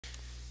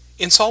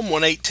In Psalm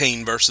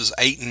 118, verses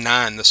 8 and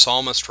 9, the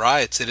psalmist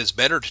writes, "It is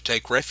better to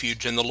take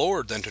refuge in the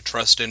Lord than to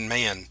trust in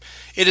man.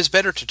 It is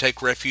better to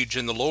take refuge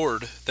in the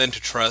Lord than to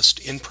trust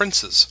in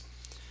princes."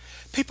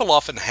 People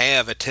often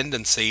have a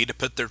tendency to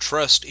put their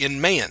trust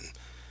in man.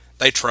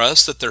 They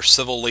trust that their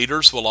civil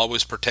leaders will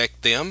always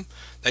protect them.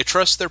 They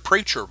trust their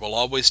preacher will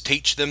always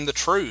teach them the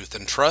truth,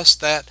 and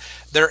trust that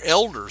their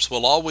elders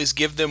will always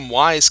give them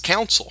wise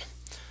counsel.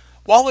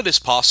 While it is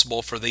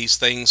possible for these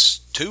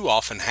things to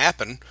often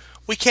happen,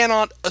 we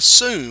cannot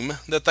assume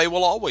that they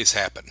will always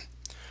happen.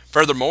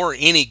 Furthermore,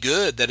 any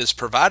good that is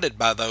provided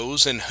by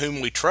those in whom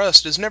we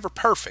trust is never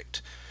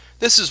perfect.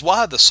 This is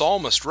why the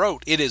psalmist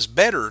wrote, "It is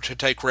better to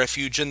take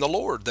refuge in the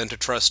Lord than to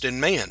trust in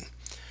man."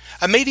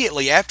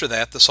 Immediately after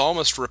that, the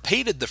psalmist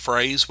repeated the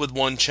phrase with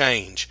one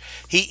change.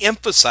 He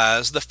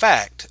emphasized the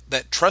fact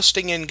that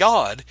trusting in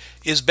God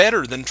is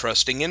better than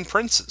trusting in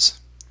princes.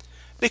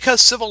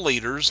 Because civil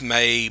leaders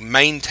may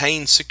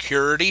maintain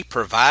security,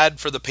 provide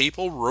for the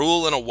people,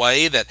 rule in a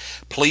way that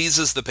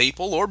pleases the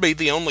people, or be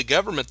the only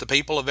government the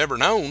people have ever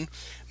known,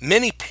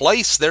 many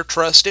place their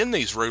trust in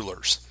these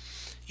rulers.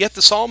 Yet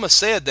the psalmist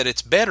said that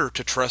it's better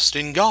to trust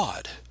in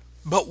God.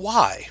 But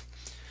why?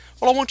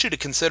 Well, I want you to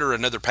consider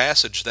another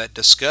passage that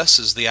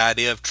discusses the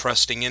idea of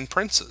trusting in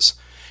princes.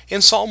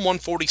 In Psalm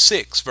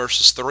 146,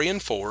 verses 3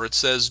 and 4, it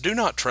says, "Do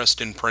not trust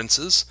in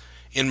princes,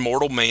 in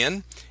mortal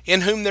men,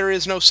 in whom there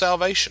is no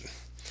salvation.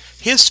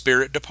 His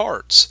spirit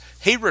departs,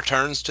 he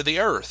returns to the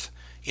earth.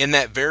 In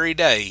that very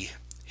day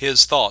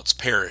his thoughts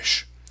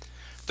perish."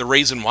 The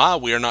reason why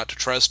we are not to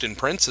trust in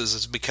princes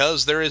is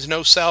because there is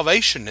no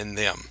salvation in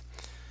them.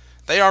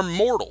 They are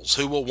mortals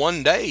who will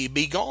one day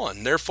be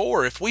gone.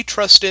 Therefore, if we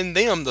trust in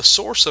them, the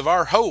source of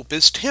our hope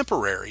is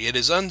temporary, it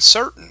is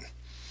uncertain.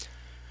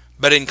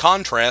 But in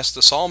contrast,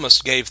 the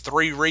psalmist gave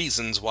three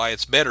reasons why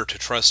it's better to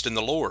trust in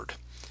the Lord.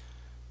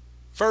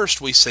 First,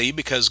 we see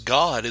because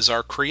God is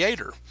our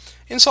Creator.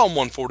 In Psalm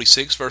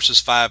 146, verses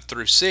 5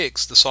 through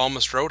 6, the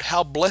psalmist wrote,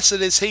 "How blessed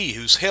is he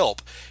whose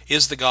help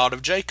is the God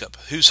of Jacob,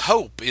 whose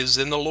hope is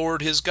in the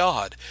Lord his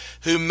God,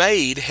 who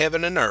made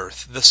heaven and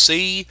earth, the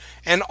sea,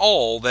 and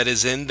all that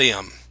is in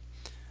them."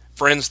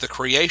 Friends, the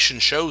creation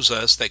shows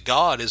us that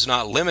God is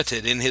not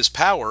limited in his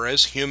power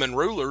as human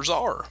rulers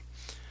are.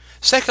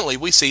 Secondly,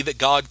 we see that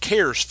God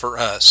cares for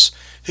us,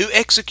 who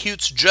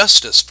executes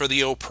justice for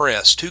the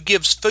oppressed, who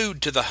gives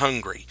food to the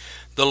hungry.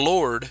 The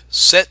Lord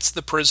sets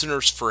the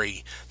prisoners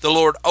free. The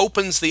Lord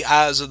opens the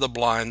eyes of the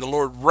blind. The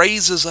Lord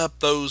raises up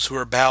those who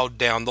are bowed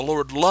down. The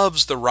Lord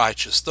loves the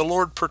righteous. The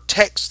Lord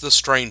protects the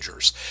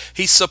strangers.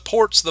 He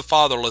supports the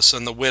fatherless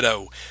and the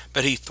widow,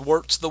 but he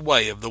thwarts the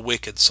way of the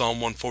wicked. Psalm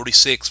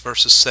 146,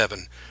 verses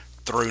 7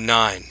 through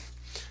 9.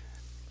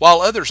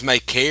 While others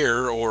may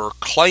care or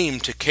claim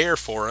to care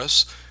for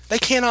us, they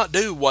cannot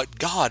do what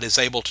God is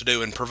able to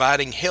do in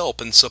providing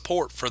help and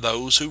support for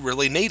those who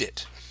really need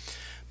it.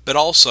 But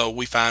also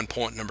we find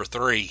point number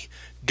 3,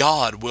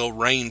 God will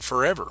reign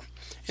forever.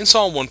 In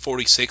Psalm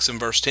 146 and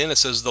verse 10 it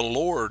says, "The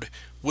Lord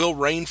will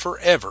reign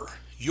forever,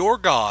 your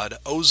God,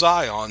 O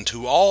Zion,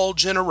 to all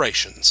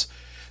generations.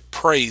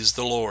 Praise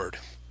the Lord."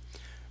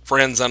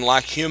 Friends,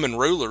 unlike human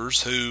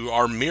rulers who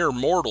are mere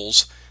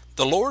mortals,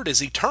 the Lord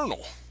is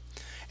eternal.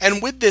 And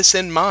with this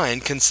in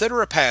mind,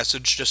 consider a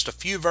passage just a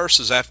few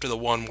verses after the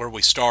one where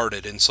we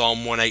started in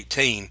Psalm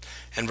 118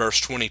 and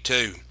verse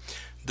 22.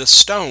 "The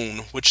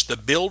stone which the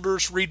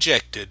builders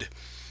rejected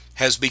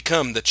has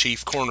become the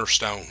chief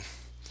cornerstone."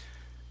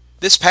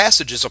 This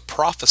passage is a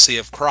prophecy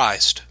of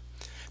Christ.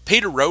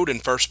 Peter wrote in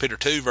 1 Peter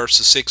 2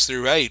 verses 6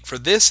 through 8, "For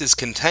this is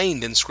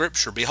contained in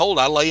Scripture, Behold,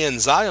 I lay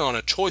in Zion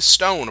a choice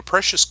stone, a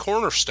precious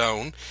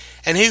cornerstone,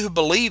 and he who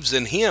believes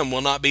in him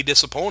will not be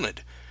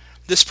disappointed."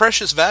 This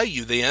precious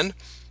value, then,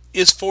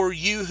 is for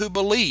you who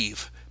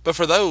believe, but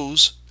for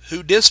those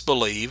who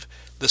disbelieve,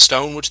 the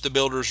stone which the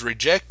builders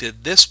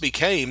rejected, this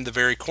became the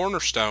very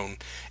cornerstone,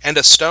 and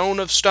a stone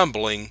of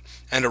stumbling,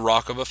 and a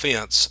rock of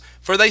offense.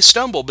 For they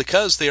stumble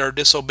because they are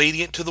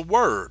disobedient to the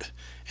word,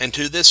 and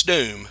to this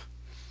doom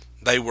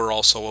they were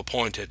also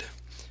appointed.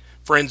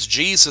 Friends,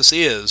 Jesus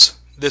is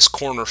this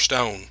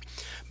cornerstone.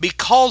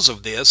 Because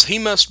of this, he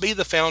must be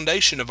the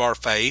foundation of our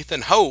faith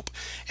and hope,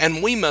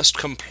 and we must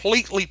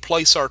completely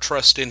place our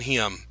trust in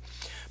him.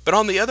 But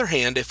on the other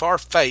hand, if our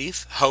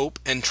faith, hope,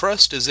 and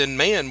trust is in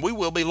man, we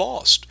will be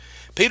lost.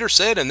 Peter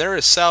said, "And there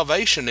is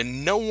salvation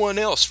in no one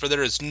else, for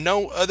there is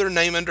no other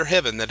name under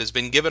heaven that has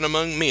been given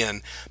among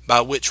men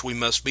by which we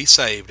must be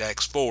saved."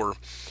 Acts 4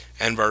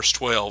 and verse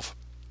 12.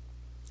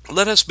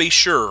 Let us be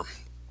sure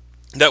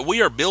that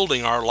we are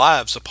building our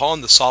lives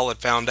upon the solid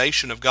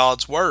foundation of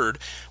God's Word,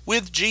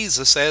 with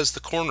Jesus as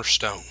the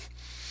cornerstone.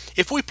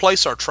 If we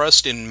place our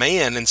trust in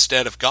man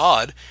instead of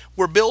God,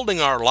 we're building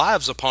our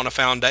lives upon a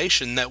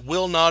foundation that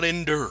will not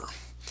endure.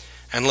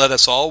 And let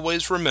us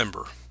always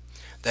remember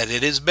that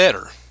it is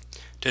better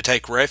to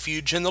take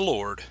refuge in the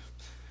Lord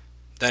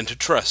than to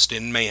trust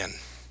in man.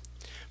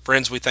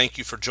 Friends, we thank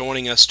you for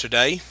joining us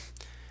today,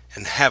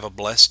 and have a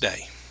blessed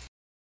day.